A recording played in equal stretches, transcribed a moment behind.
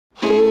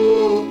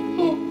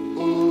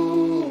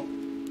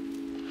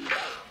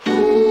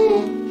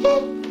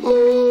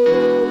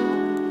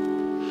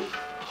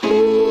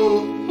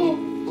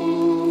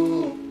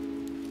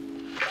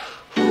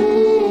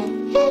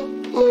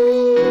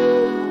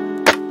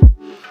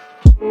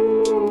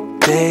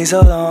days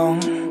are long,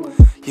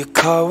 your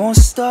car won't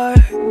start.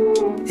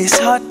 It's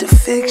hard to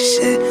fix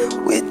shit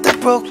with a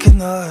broken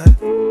heart.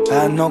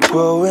 I know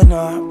growing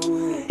up,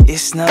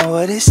 it's not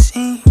what it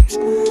seems.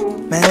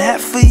 Man,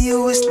 half of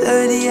you is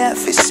 30,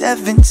 half is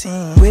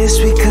 17. Wish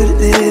we could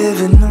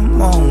live in the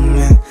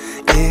moment.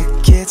 It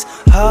gets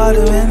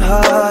harder and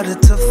harder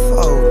to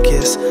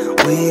focus.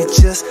 We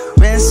just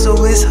ran, so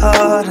it's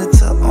harder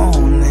to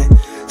own it.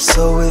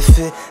 So if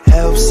it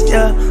helps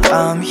ya,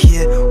 I'm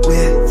here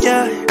with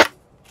ya.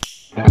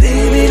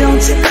 Baby,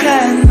 don't you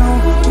cry no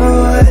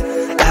more.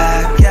 I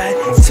got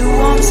 2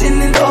 arms in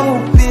an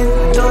open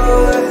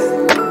door.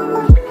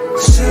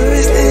 Sure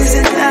as there's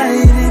a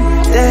night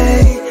and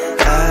day,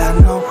 I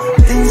know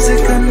things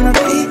are gonna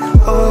be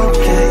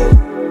okay.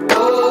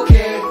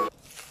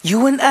 You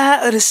and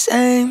I are the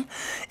same,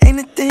 ain't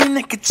a thing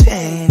that could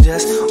change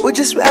us. We're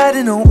just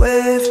riding a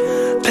wave,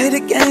 play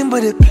the game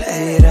but it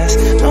played us.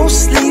 No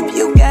sleep,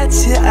 you got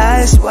your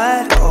eyes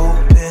wide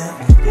open.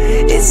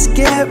 It's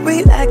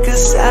scary like a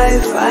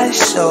sci-fi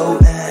show,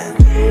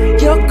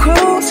 and you're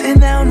cruising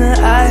down the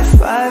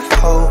I-5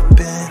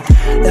 hoping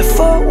that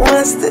for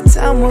once the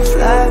time will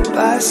fly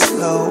by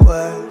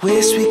slower.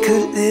 Wish we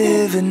could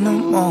live in the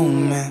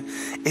moment.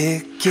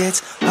 It gets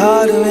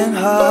harder and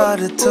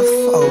harder to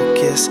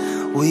focus.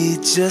 We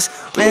just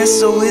ran,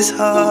 so it's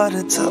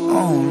harder to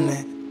own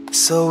it.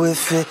 So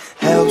if it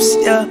helps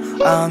ya,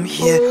 I'm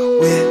here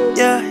with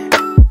ya.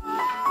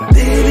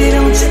 Baby,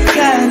 don't you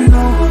cry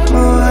no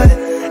more.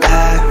 I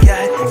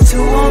got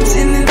 2 arms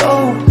in an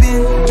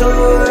open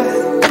door.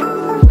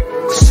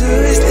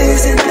 Sure as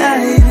there's a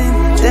night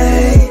and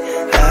day,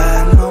 I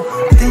know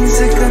things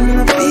are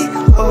gonna be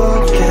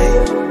okay.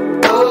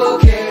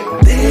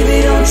 Baby,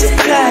 don't you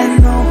cry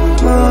no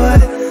more.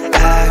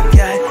 I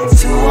got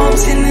 2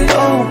 arms in an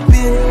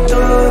open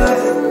door.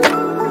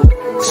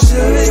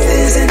 Sure as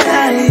there's a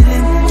night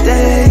and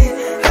day,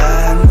 I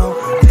know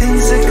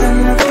things are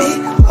gonna be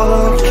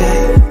okay.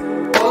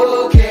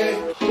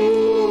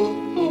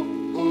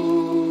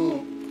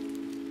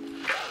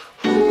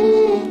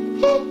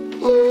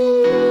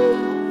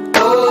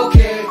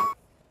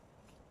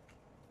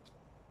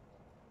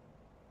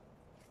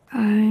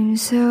 I'm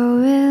so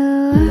in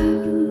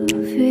love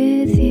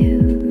with you.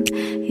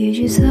 You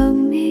just hug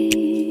me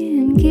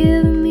and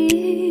give me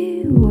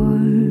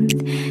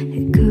warmth.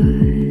 It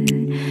could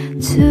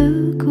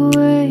took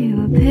away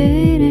my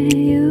pain, and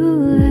you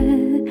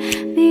let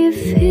me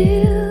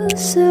feel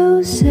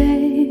so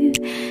safe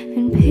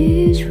and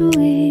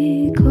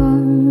peacefully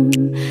calm.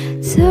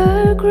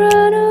 Dark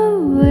run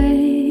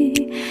away,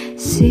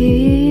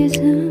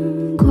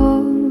 season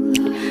cold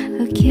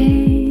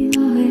again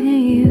when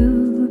you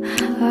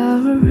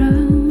are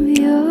around.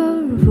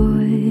 Your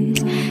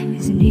voice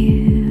is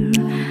near,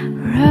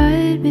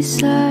 right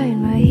beside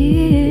my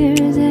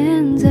ears,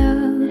 and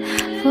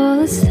I'll fall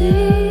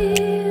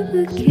asleep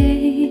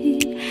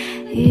again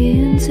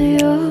into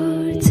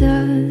your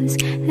touch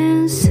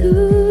and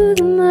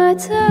soothe my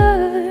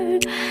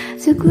tired.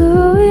 To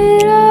glow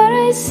it out,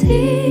 I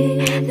see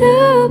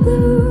the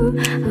blue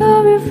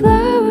of your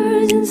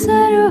flowers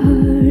inside your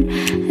heart,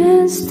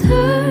 and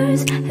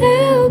stars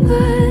held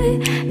by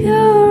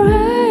your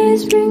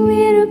eyes bring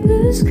me to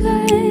blue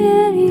sky,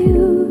 and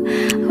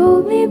you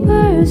hold me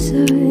by your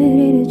side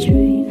in a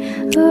dream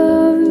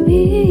of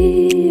me.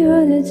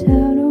 You're the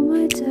town of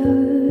my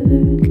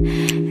dark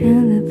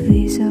and the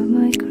place of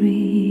my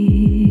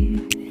grief.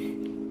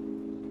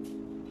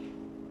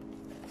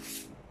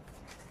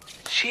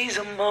 She's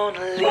a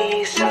Mona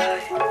Lisa,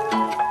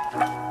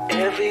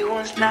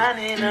 everyone's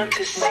lining up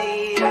to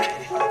see her.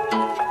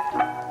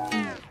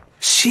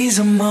 She's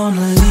a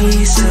Mona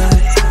Lisa,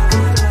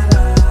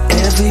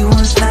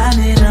 everyone's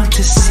lining up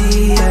to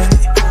see her.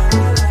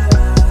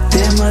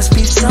 There must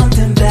be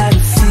something about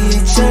her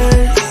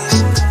features.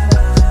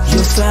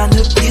 You'll find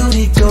her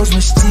beauty goes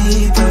much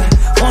deeper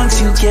once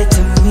you get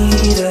to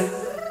meet her.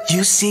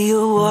 You see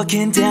her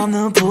walking down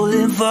the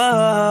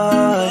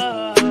boulevard.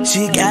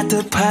 She got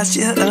the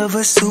posture of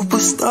a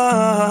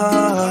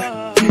superstar.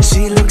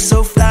 She looks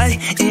so fly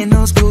in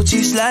those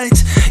Gucci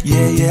slides.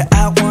 Yeah, yeah,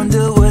 I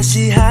wonder what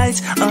she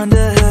hides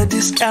under her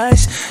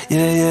disguise.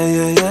 Yeah, yeah,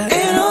 yeah, yeah.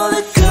 And all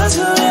the girls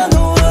around the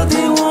world,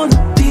 they wanna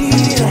be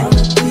her.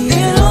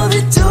 And all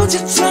the dudes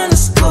are trying to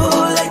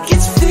score like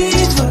it's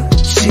fever.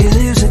 She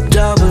lives a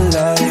double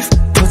life,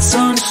 puts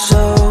on a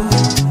show.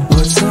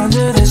 What's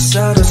under this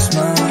subtle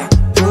smile,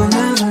 you'll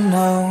never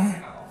know.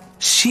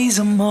 She's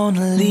a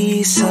Mona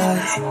Lisa,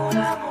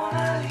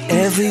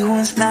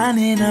 everyone's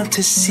lining up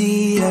to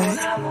see her.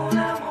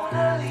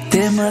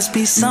 There must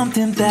be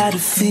something about her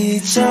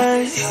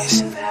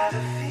features.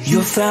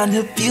 You'll find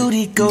her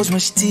beauty goes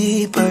much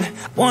deeper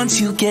once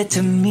you get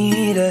to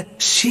meet her.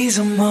 She's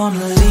a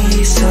Mona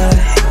Lisa,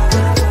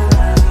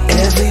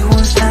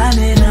 everyone's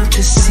lining up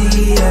to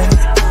see her.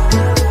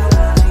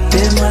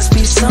 There must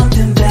be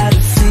something about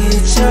her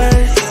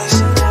features.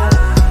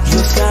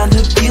 You'll find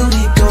her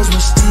beauty goes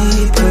much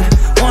deeper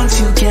once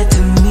you get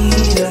to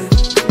meet her.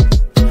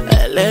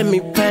 Let me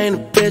paint a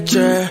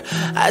picture,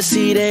 I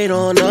see they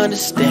don't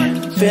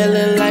understand.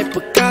 feeling like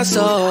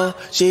Picasso.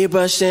 She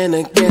brushing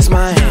against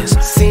my hands.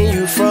 Seen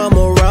you from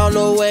around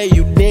the way,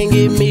 you didn't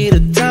give me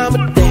the time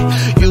of day.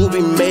 You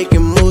be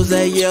making moves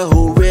that year,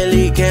 who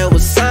really care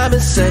what Simon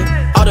say?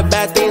 All the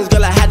bad things,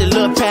 girl, I had to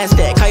look past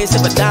that. Call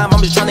yourself a dime,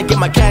 I'm just trying to get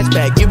my cash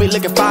back. You be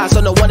looking fine,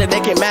 so no wonder they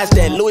can't match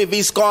that. Louis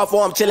V scarf,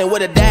 or I'm chilling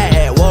with a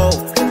dad. Whoa,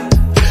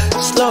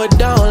 slow it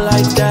down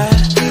like that.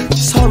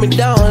 Just hold me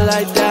down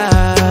like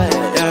that.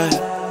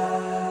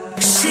 Yeah.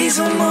 She's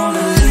a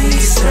Mona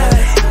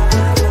Lisa.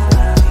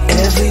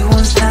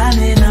 Everyone's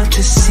lining up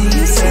to see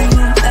her.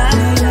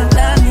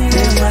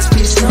 There must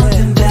be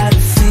something about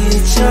her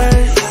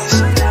features.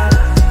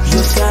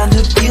 You'll find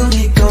her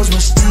beauty goes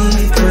much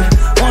deeper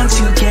once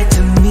you get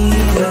to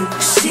meet her.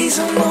 She's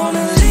a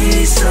Mona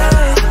Lisa.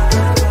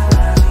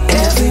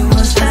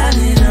 Everyone's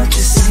lining up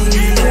to see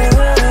her.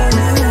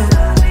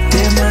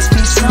 There must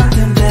be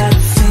something about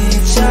her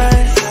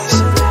features.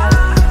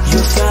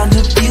 You'll find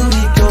her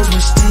beauty goes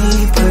much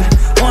deeper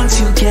once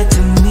you get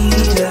to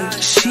meet her.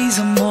 She's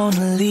a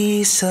Mona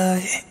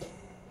Lisa.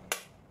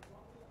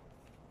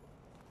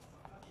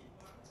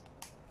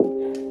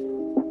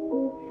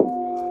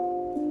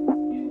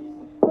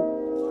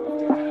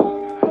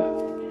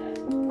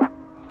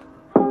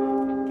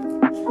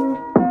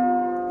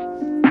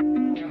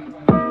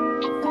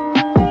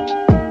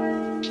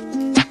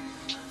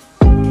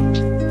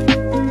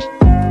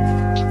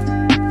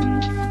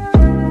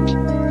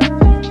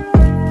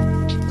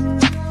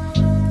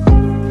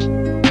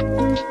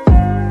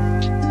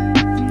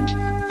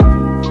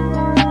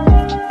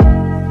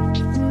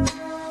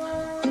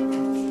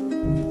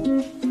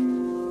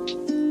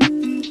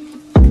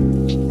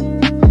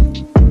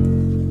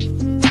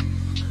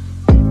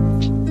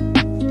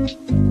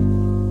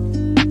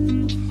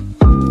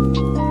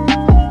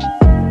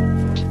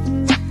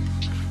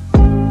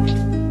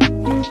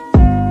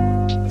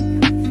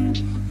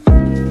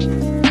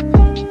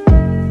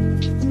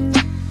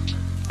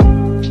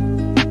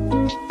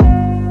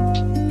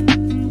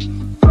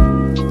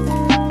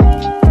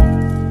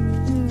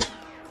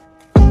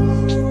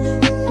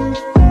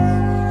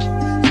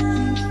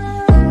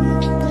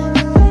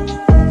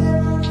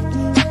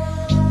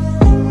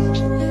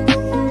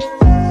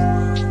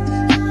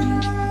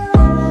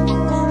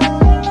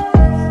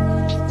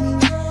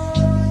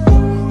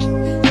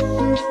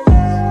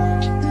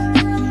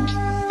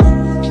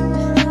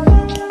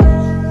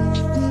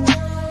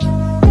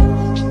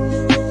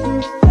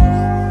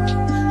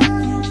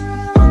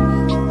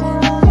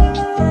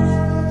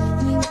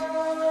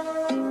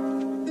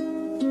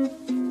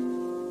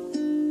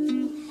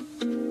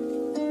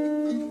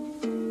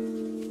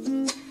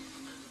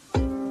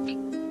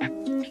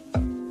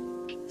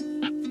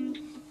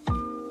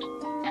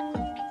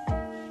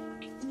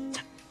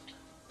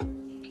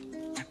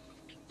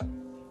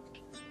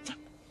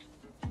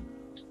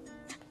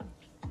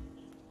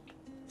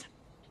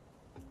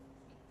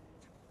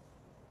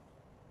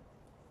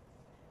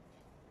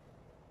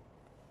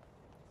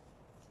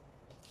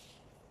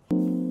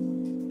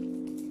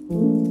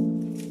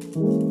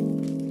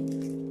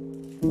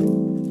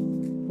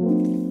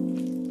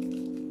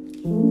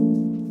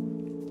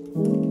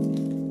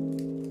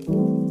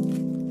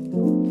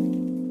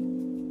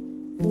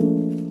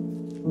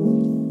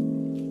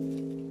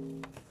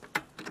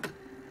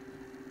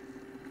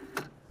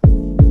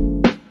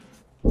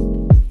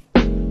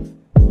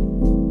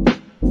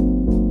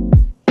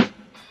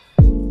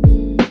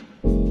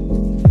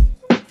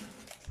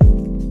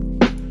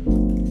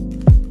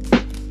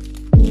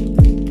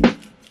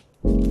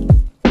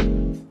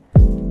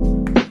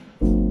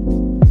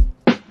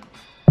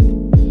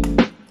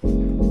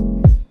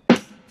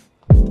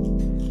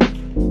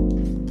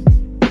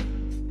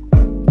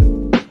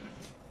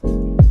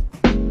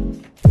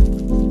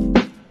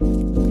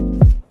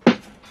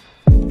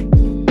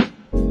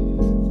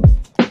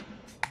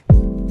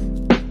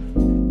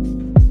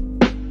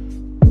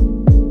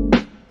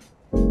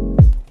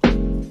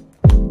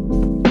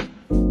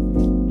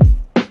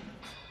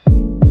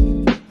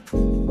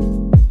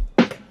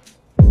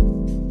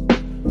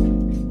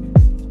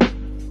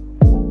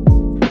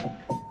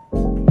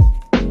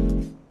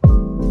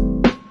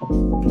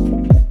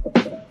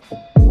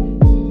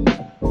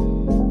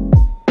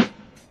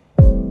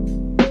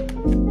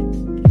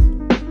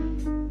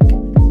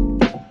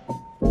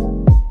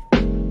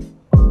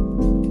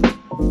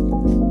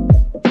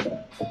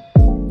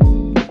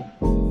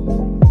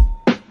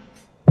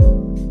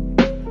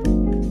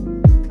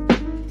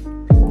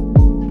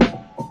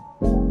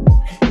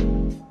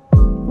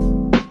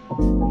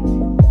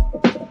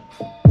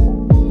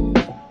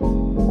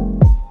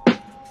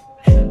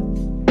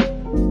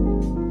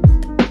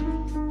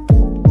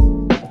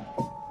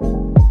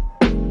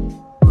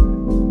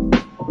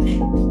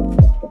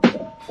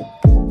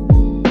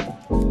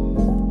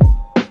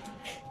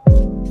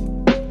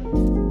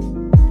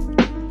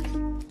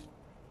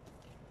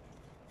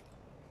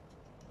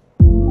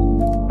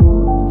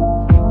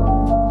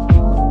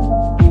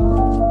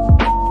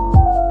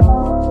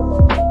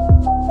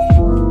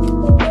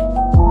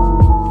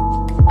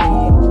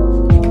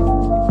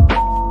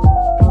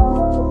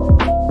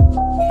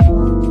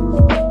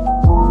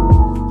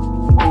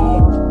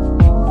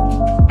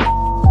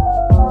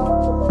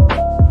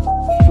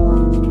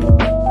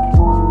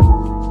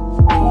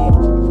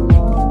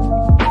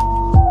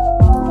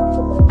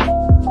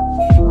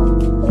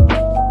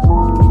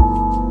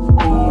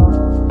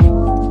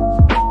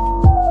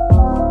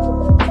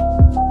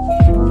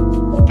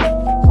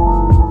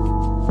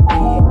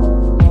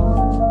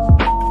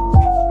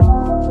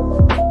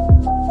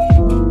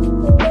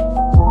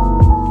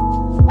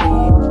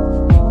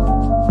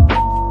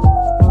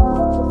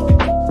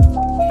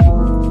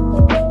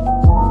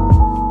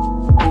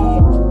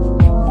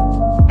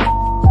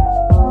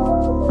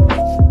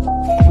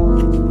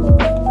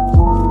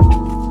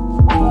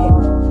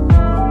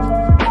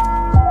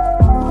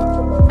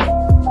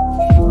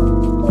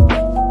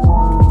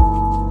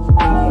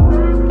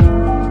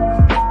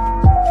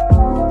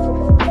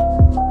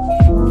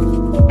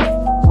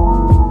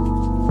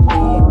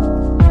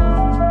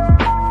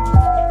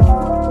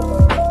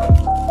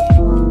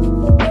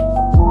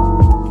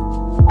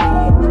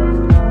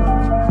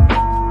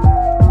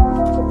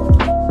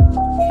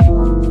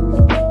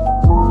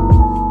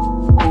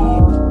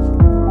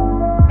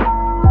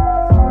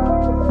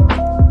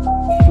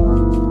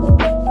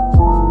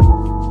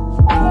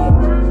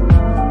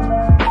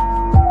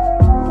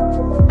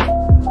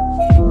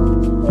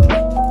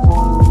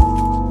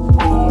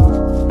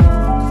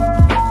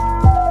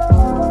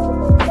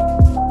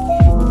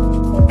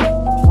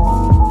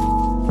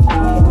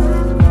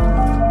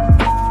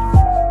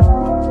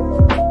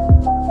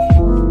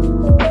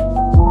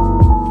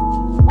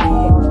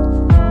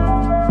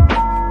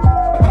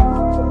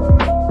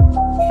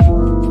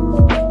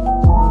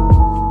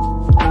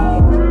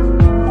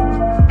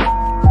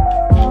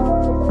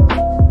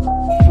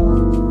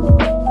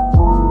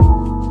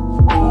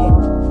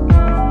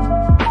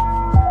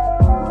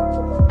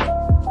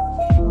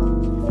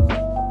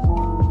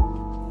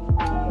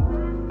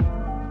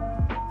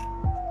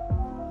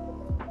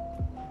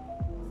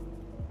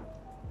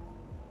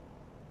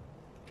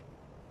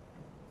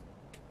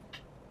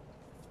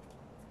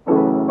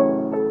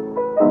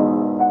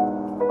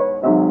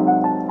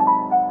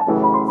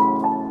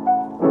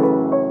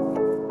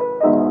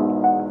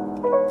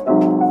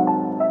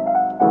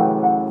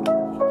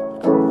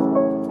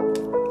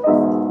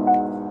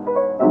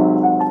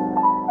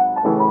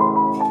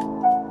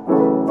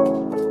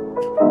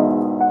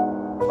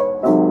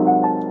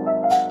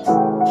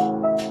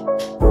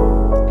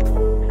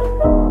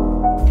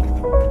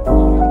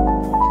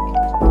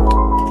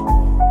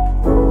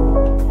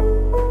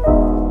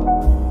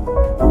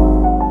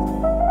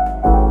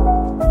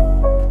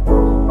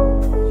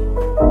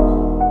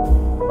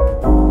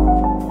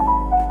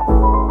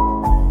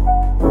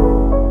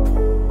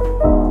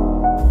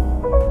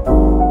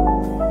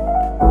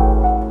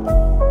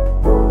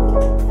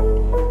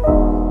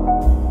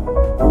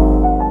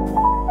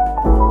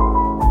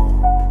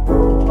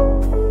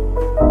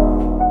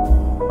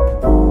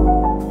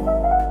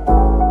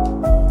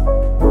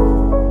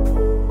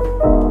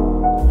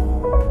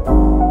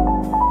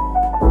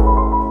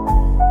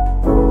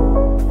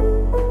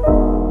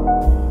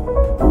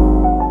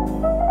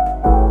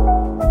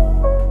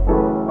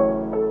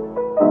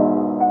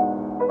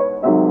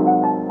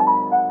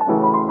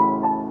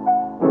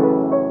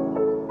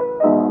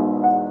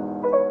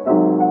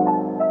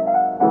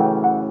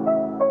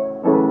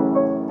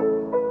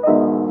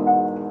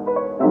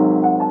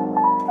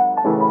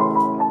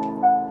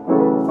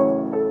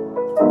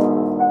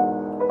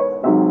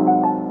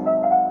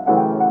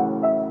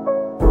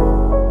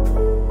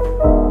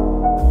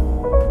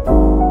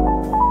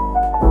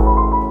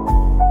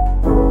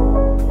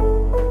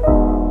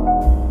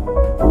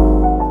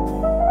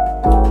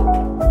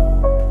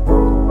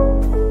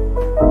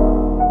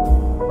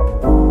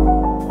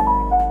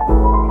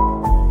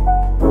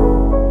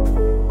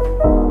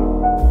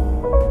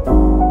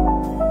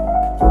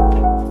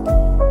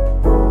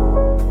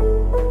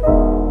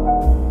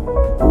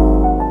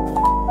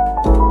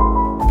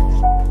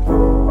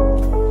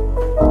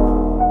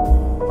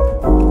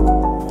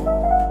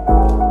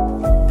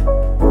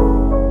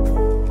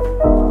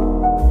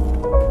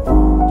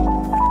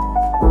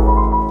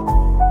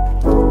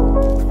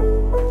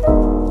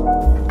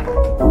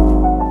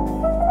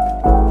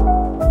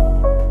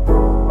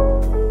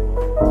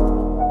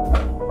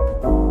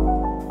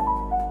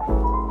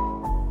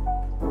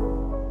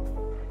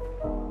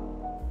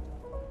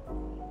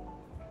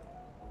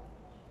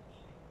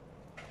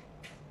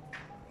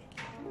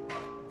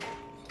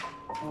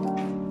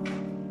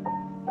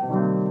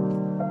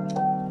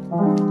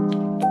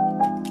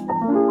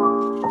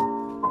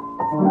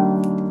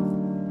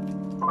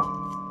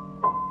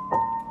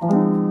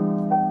 you.